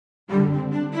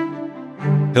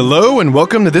Hello and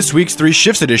welcome to this week's 3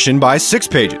 Shifts edition by 6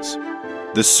 Pages,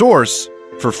 the source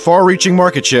for far-reaching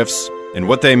market shifts and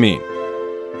what they mean.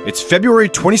 It's February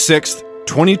 26th,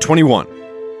 2021.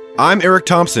 I'm Eric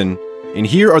Thompson, and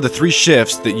here are the 3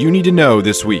 shifts that you need to know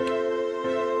this week.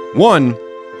 1.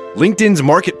 LinkedIn's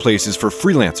marketplaces for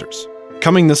freelancers,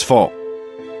 coming this fall.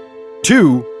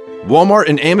 2. Walmart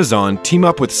and Amazon team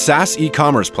up with SaaS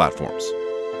e-commerce platforms.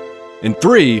 And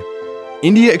 3.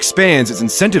 India expands its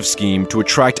incentive scheme to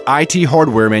attract IT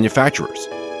hardware manufacturers.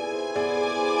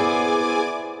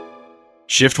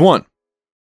 Shift 1.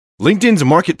 LinkedIn's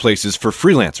marketplaces for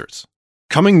freelancers,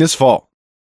 coming this fall.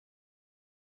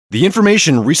 The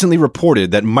Information recently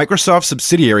reported that Microsoft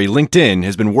subsidiary LinkedIn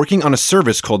has been working on a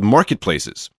service called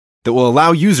Marketplaces that will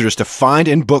allow users to find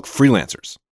and book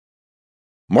freelancers.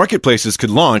 Marketplaces could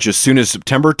launch as soon as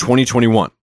September 2021.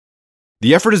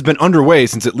 The effort has been underway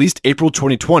since at least April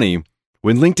 2020,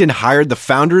 when LinkedIn hired the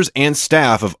founders and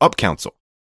staff of UpCounsel,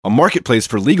 a marketplace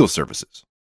for legal services.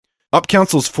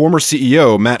 UpCounsel's former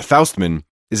CEO, Matt Faustman,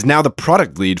 is now the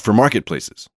product lead for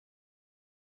Marketplaces.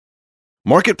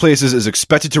 Marketplaces is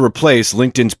expected to replace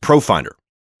LinkedIn's ProFinder,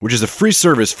 which is a free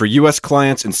service for U.S.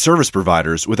 clients and service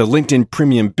providers with a LinkedIn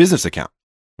Premium Business account,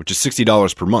 which is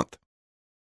 $60 per month.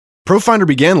 ProFinder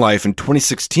began life in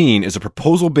 2016 as a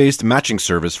proposal-based matching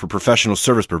service for professional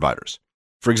service providers.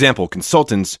 For example,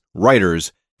 consultants,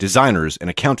 writers, designers, and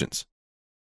accountants.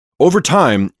 Over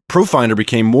time, ProFinder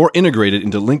became more integrated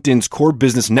into LinkedIn's core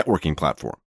business networking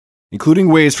platform, including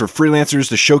ways for freelancers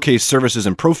to showcase services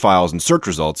and profiles in search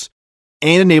results,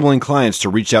 and enabling clients to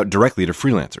reach out directly to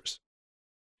freelancers.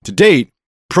 To date,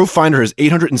 ProFinder has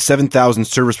 807,000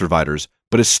 service providers,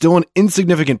 but is still an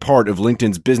insignificant part of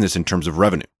LinkedIn's business in terms of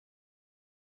revenue.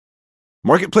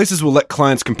 Marketplaces will let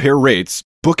clients compare rates,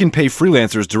 book and pay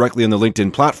freelancers directly on the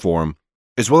LinkedIn platform,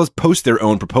 as well as post their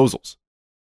own proposals.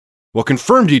 While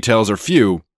confirmed details are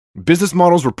few, business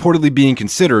models reportedly being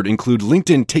considered include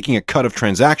LinkedIn taking a cut of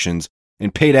transactions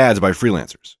and paid ads by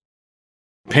freelancers.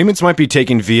 Payments might be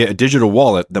taken via a digital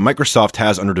wallet that Microsoft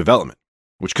has under development,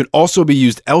 which could also be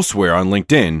used elsewhere on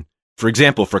LinkedIn, for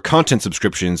example for content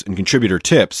subscriptions and contributor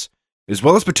tips, as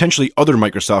well as potentially other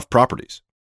Microsoft properties.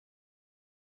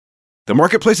 The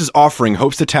Marketplace's offering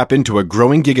hopes to tap into a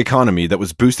growing gig economy that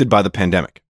was boosted by the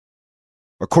pandemic.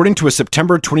 According to a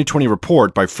September 2020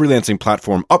 report by freelancing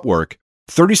platform Upwork,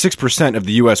 36% of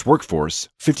the U.S. workforce,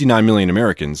 59 million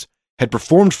Americans, had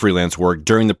performed freelance work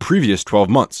during the previous 12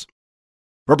 months,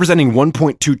 representing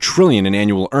 $1.2 trillion in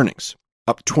annual earnings,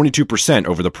 up 22%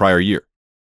 over the prior year.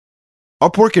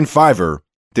 Upwork and Fiverr,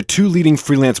 the 2 leading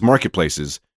freelance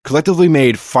marketplaces, collectively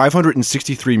made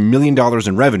 $563 million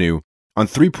in revenue on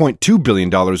 $3.2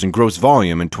 billion in gross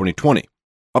volume in 2020,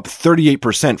 up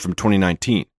 38% from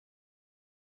 2019.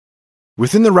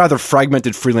 Within the rather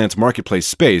fragmented freelance marketplace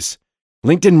space,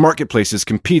 LinkedIn Marketplaces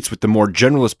competes with the more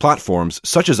generalist platforms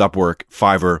such as Upwork,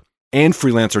 Fiverr, and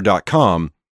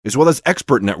Freelancer.com, as well as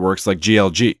expert networks like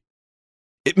GLG.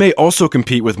 It may also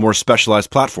compete with more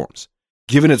specialized platforms,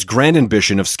 given its grand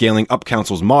ambition of scaling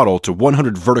UpCounsel's model to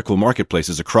 100 vertical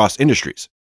marketplaces across industries,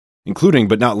 including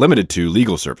but not limited to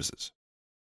legal services.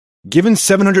 Given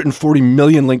 740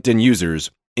 million LinkedIn users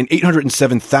and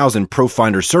 807,000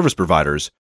 ProFinder service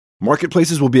providers,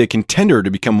 Marketplaces will be a contender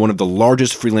to become one of the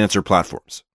largest freelancer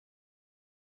platforms.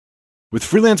 With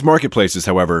freelance marketplaces,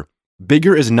 however,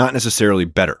 bigger is not necessarily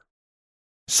better.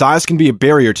 Size can be a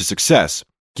barrier to success,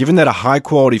 given that a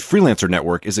high-quality freelancer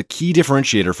network is a key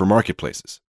differentiator for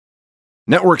marketplaces.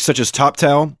 Networks such as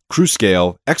TopTal,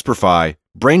 CrewScale, Experfy,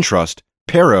 Braintrust,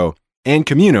 Paro, and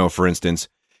Communo, for instance,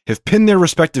 have pinned their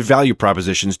respective value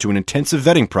propositions to an intensive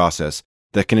vetting process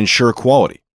that can ensure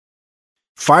quality.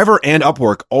 Fiverr and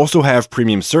Upwork also have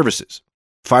premium services,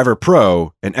 Fiverr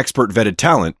Pro and Expert Vetted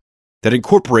Talent, that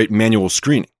incorporate manual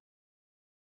screening.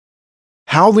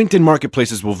 How LinkedIn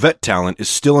Marketplaces will vet talent is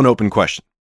still an open question.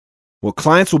 While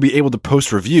clients will be able to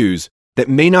post reviews that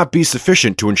may not be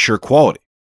sufficient to ensure quality.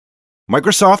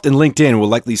 Microsoft and LinkedIn will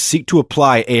likely seek to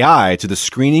apply AI to the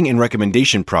screening and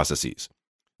recommendation processes,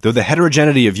 though the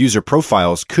heterogeneity of user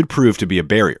profiles could prove to be a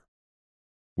barrier.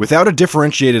 Without a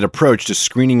differentiated approach to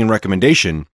screening and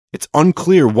recommendation, it's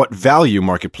unclear what value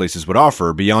marketplaces would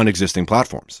offer beyond existing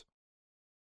platforms.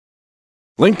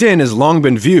 LinkedIn has long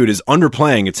been viewed as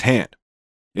underplaying its hand.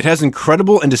 It has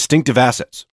incredible and distinctive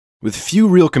assets, with few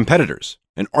real competitors,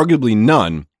 and arguably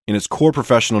none in its core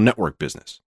professional network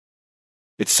business.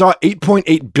 It saw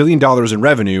 $8.8 billion in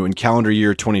revenue in calendar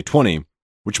year 2020,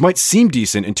 which might seem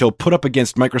decent until put up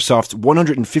against Microsoft's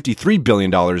 $153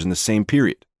 billion in the same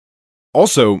period.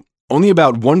 Also, only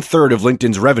about 1/3 of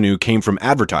LinkedIn's revenue came from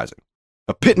advertising,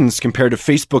 a pittance compared to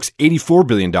Facebook's $84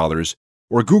 billion,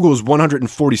 or Google's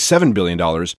 $147 billion,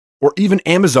 or even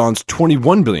Amazon's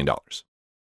 $21 billion.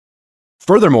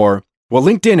 Furthermore, while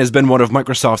LinkedIn has been one of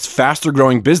Microsoft's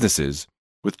faster-growing businesses,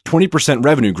 with 20%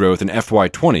 revenue growth in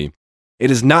FY20, it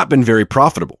has not been very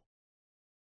profitable.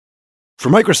 For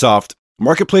Microsoft,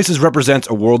 Marketplaces represents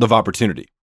a world of opportunity,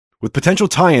 with potential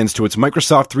tie-ins to its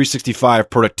Microsoft 365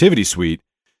 productivity suite,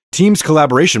 Teams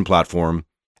collaboration platform,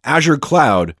 Azure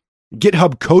Cloud,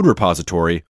 GitHub code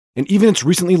repository, and even its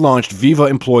recently launched Viva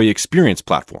employee experience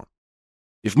platform.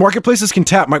 If Marketplaces can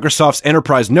tap Microsoft's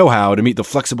enterprise know-how to meet the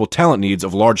flexible talent needs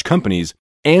of large companies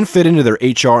and fit into their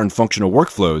HR and functional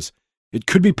workflows, it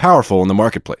could be powerful in the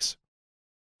marketplace.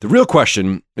 The real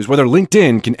question is whether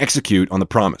LinkedIn can execute on the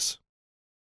promise.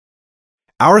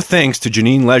 Our thanks to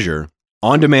Janine Leisure,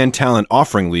 on-demand talent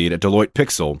offering lead at Deloitte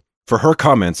Pixel, for her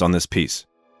comments on this piece.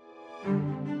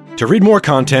 To read more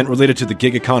content related to the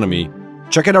gig economy,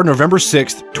 check out our November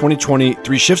 6th, 2020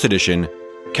 Three Shifts edition.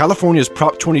 California's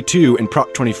Prop 22 and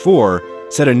Prop 24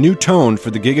 set a new tone for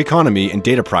the gig economy and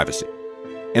data privacy.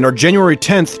 And our January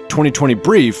 10th, 2020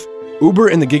 brief, Uber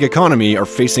and the gig economy are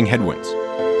facing headwinds.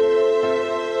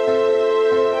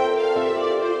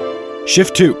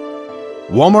 Shift 2.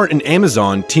 Walmart and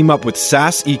Amazon team up with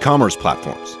SaaS e-commerce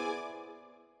platforms.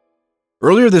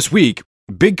 Earlier this week,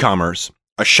 BigCommerce,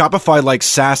 a Shopify-like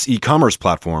SaaS e-commerce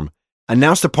platform,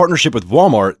 announced a partnership with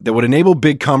Walmart that would enable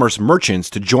BigCommerce merchants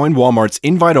to join Walmart's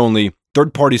invite-only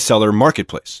third-party seller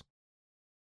marketplace.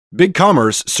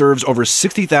 BigCommerce serves over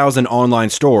 60,000 online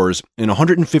stores in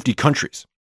 150 countries.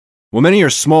 While many are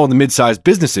small to mid-sized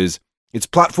businesses, its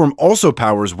platform also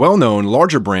powers well-known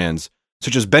larger brands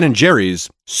such as Ben & Jerry's,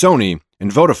 Sony,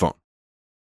 and Vodafone.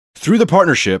 Through the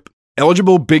partnership,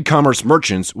 eligible BigCommerce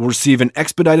merchants will receive an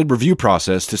expedited review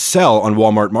process to sell on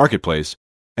Walmart Marketplace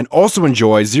and also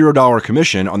enjoy $0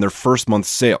 commission on their first month's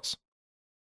sales.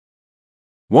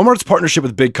 Walmart's partnership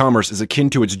with BigCommerce is akin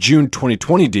to its June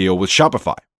 2020 deal with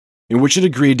Shopify, in which it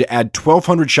agreed to add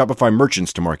 1,200 Shopify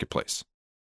merchants to Marketplace.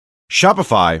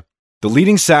 Shopify, the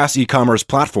leading SaaS e-commerce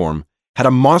platform, had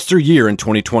a monster year in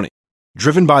 2020,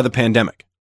 driven by the pandemic.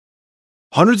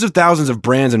 Hundreds of thousands of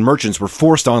brands and merchants were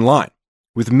forced online,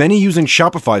 with many using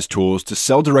Shopify's tools to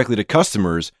sell directly to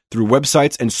customers through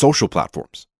websites and social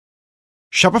platforms.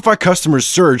 Shopify customers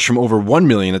surged from over 1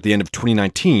 million at the end of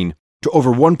 2019 to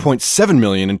over 1.7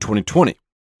 million in 2020,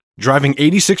 driving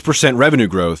 86% revenue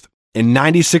growth and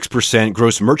 96%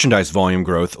 gross merchandise volume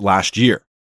growth last year.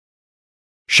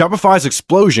 Shopify's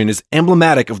explosion is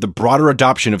emblematic of the broader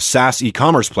adoption of SaaS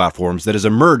e-commerce platforms that has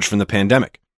emerged from the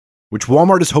pandemic, which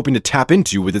Walmart is hoping to tap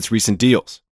into with its recent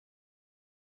deals.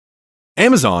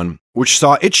 Amazon, which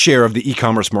saw its share of the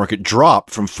e-commerce market drop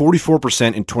from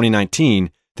 44% in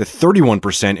 2019 to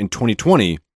 31% in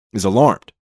 2020, is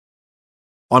alarmed.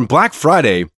 On Black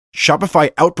Friday, Shopify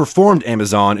outperformed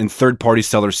Amazon in third-party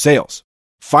seller sales,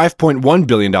 $5.1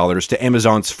 billion to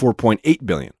Amazon's $4.8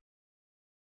 billion.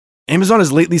 Amazon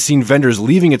has lately seen vendors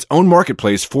leaving its own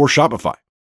marketplace for Shopify,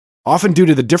 often due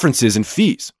to the differences in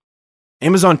fees.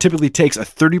 Amazon typically takes a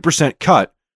 30%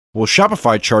 cut, while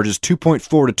Shopify charges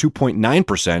 2.4 to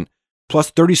 2.9% plus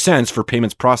 30 cents for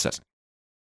payments processing.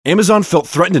 Amazon felt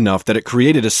threatened enough that it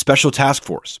created a special task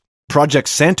force, Project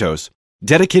Santos,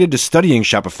 dedicated to studying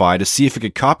Shopify to see if it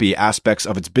could copy aspects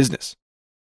of its business.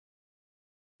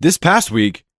 This past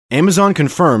week, Amazon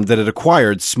confirmed that it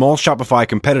acquired small Shopify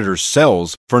competitors'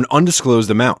 Sells for an undisclosed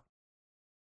amount.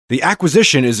 The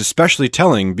acquisition is especially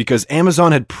telling because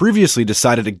Amazon had previously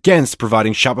decided against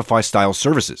providing Shopify-style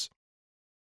services.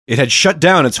 It had shut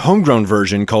down its homegrown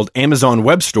version called Amazon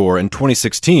Web Store in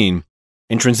 2016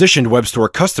 and transitioned Web Store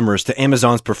customers to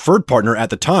Amazon's preferred partner at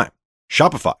the time,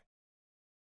 Shopify.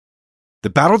 The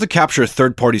battle to capture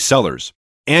third-party sellers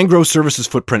and grow services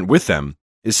footprint with them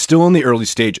is still in the early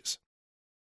stages.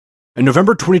 A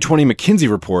November 2020 McKinsey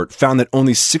report found that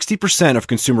only 60% of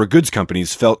consumer goods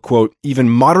companies felt, quote, even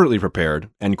moderately prepared,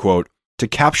 end quote, to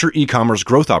capture e-commerce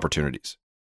growth opportunities.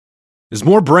 As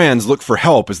more brands look for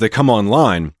help as they come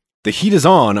online, the heat is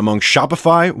on among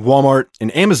Shopify, Walmart,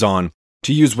 and Amazon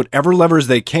to use whatever levers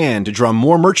they can to draw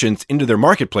more merchants into their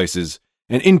marketplaces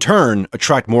and in turn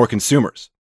attract more consumers.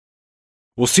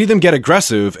 We'll see them get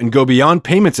aggressive and go beyond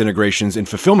payments integrations and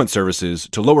fulfillment services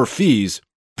to lower fees,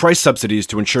 price subsidies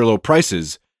to ensure low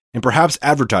prices, and perhaps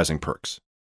advertising perks.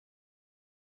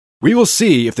 We will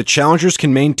see if the challengers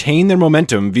can maintain their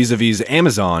momentum vis-a-vis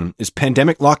Amazon as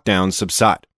pandemic lockdowns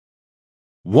subside.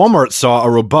 Walmart saw a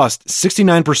robust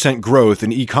 69% growth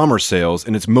in e-commerce sales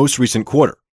in its most recent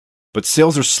quarter, but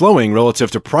sales are slowing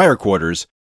relative to prior quarters,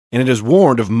 and it has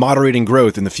warned of moderating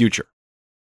growth in the future.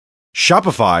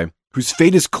 Shopify, whose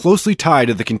fate is closely tied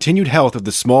to the continued health of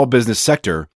the small business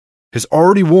sector, has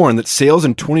already warned that sales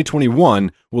in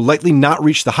 2021 will likely not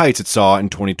reach the heights it saw in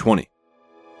 2020.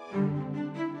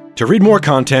 To read more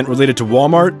content related to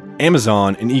Walmart,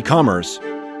 Amazon, and e-commerce,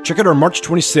 check out our March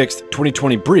 26,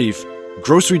 2020 brief,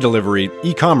 Grocery Delivery,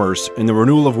 E-commerce, and the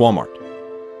Renewal of Walmart,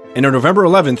 and our November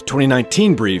 11,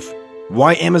 2019 brief,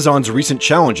 Why Amazon's Recent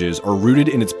Challenges Are Rooted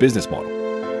in Its Business Model.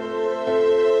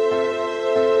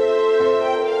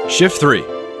 Shift 3.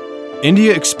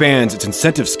 India expands its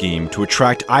incentive scheme to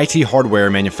attract IT hardware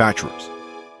manufacturers.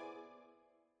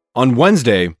 On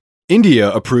Wednesday,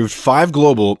 India approved 5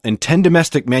 global and 10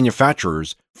 domestic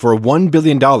manufacturers for a $1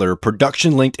 billion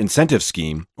Production-Linked Incentive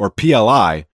Scheme, or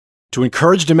PLI, to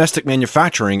encourage domestic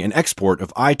manufacturing and export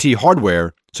of IT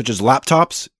hardware such as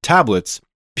laptops, tablets,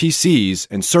 PCs,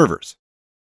 and servers.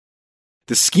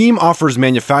 The scheme offers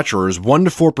manufacturers 1 to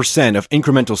 4% of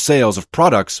incremental sales of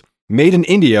products made in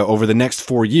India over the next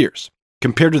 4 years,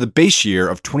 compared to the base year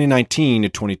of 2019 to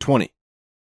 2020.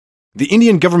 The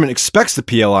Indian government expects the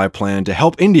PLI plan to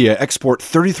help India export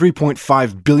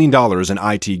 $33.5 billion in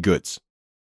IT goods.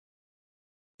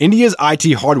 India's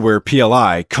IT hardware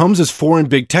PLI comes as foreign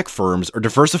big tech firms are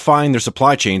diversifying their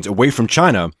supply chains away from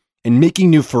China and making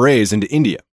new forays into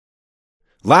India.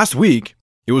 Last week,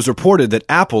 it was reported that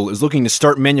Apple is looking to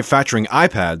start manufacturing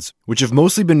iPads, which have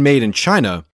mostly been made in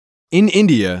China, in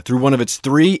India through one of its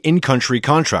 3 in-country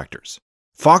contractors,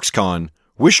 Foxconn,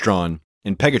 Wistron,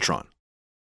 and Pegatron.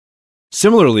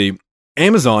 Similarly,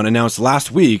 Amazon announced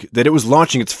last week that it was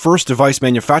launching its first device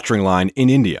manufacturing line in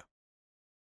India.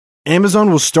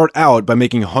 Amazon will start out by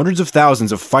making hundreds of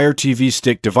thousands of Fire TV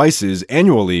Stick devices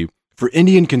annually for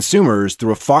Indian consumers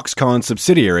through a Foxconn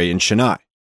subsidiary in Chennai.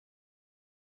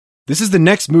 This is the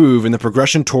next move in the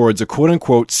progression towards a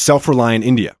quote-unquote self-reliant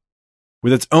India,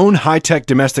 with its own high-tech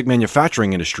domestic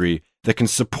manufacturing industry that can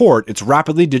support its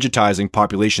rapidly digitizing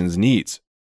population's needs.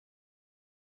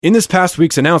 In this past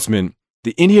week's announcement,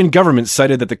 the Indian government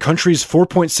cited that the country's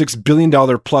 $4.6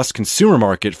 billion plus consumer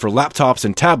market for laptops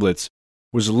and tablets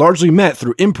was largely met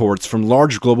through imports from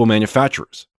large global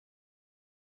manufacturers.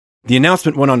 The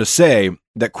announcement went on to say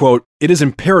that, quote, it is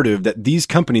imperative that these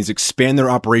companies expand their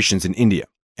operations in India,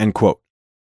 end quote.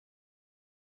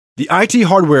 The IT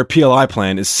hardware PLI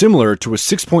plan is similar to a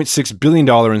 $6.6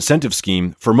 billion incentive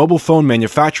scheme for mobile phone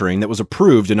manufacturing that was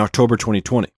approved in October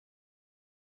 2020.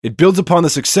 It builds upon the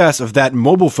success of that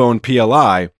mobile phone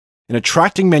PLI in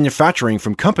attracting manufacturing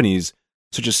from companies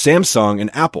such as Samsung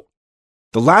and Apple.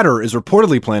 The latter is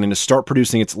reportedly planning to start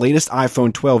producing its latest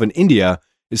iPhone 12 in India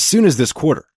as soon as this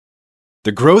quarter.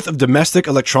 The growth of domestic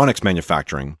electronics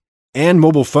manufacturing, and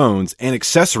mobile phones and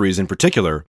accessories in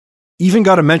particular, even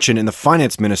got a mention in the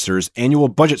finance minister's annual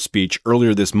budget speech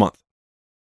earlier this month.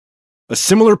 A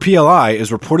similar PLI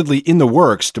is reportedly in the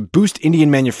works to boost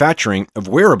Indian manufacturing of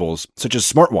wearables such as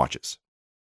smartwatches.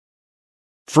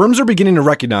 Firms are beginning to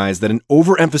recognize that an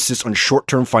overemphasis on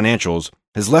short-term financials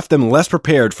has left them less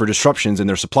prepared for disruptions in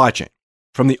their supply chain,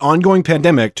 from the ongoing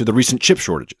pandemic to the recent chip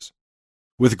shortages.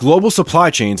 With global supply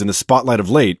chains in the spotlight of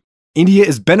late, India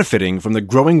is benefiting from the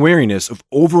growing wariness of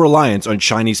over-reliance on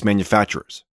Chinese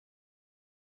manufacturers.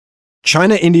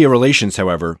 China-India relations,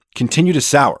 however, continue to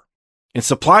sour, and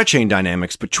supply chain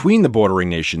dynamics between the bordering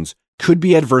nations could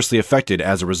be adversely affected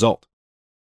as a result.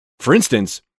 For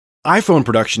instance, iPhone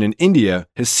production in India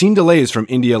has seen delays from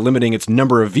India limiting its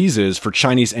number of visas for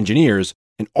Chinese engineers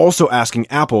and also asking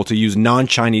Apple to use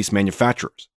non-Chinese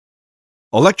manufacturers.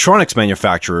 Electronics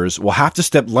manufacturers will have to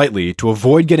step lightly to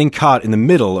avoid getting caught in the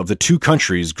middle of the two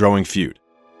countries' growing feud.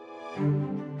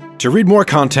 To read more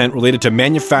content related to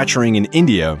manufacturing in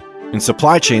India and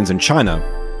supply chains in China,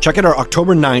 check out our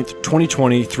October 9th,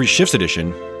 2020 Three Shifts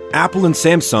edition, Apple and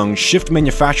Samsung Shift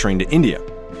Manufacturing to India,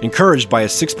 encouraged by a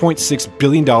 $6.6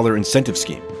 billion incentive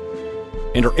scheme,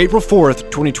 and our April 4th,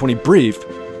 2020 brief,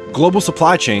 Global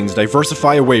Supply Chains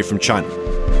Diversify Away from China.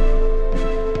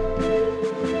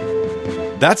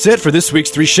 That's it for this week's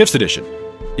Three Shifts edition.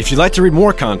 If you'd like to read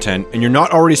more content and you're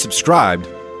not already subscribed,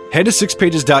 head to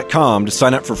sixpages.com to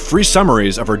sign up for free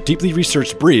summaries of our deeply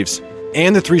researched briefs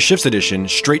and the Three Shifts edition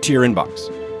straight to your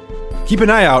inbox. Keep an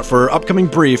eye out for our upcoming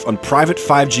brief on private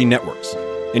 5G networks,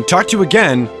 and talk to you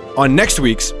again on next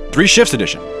week's Three Shifts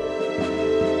edition.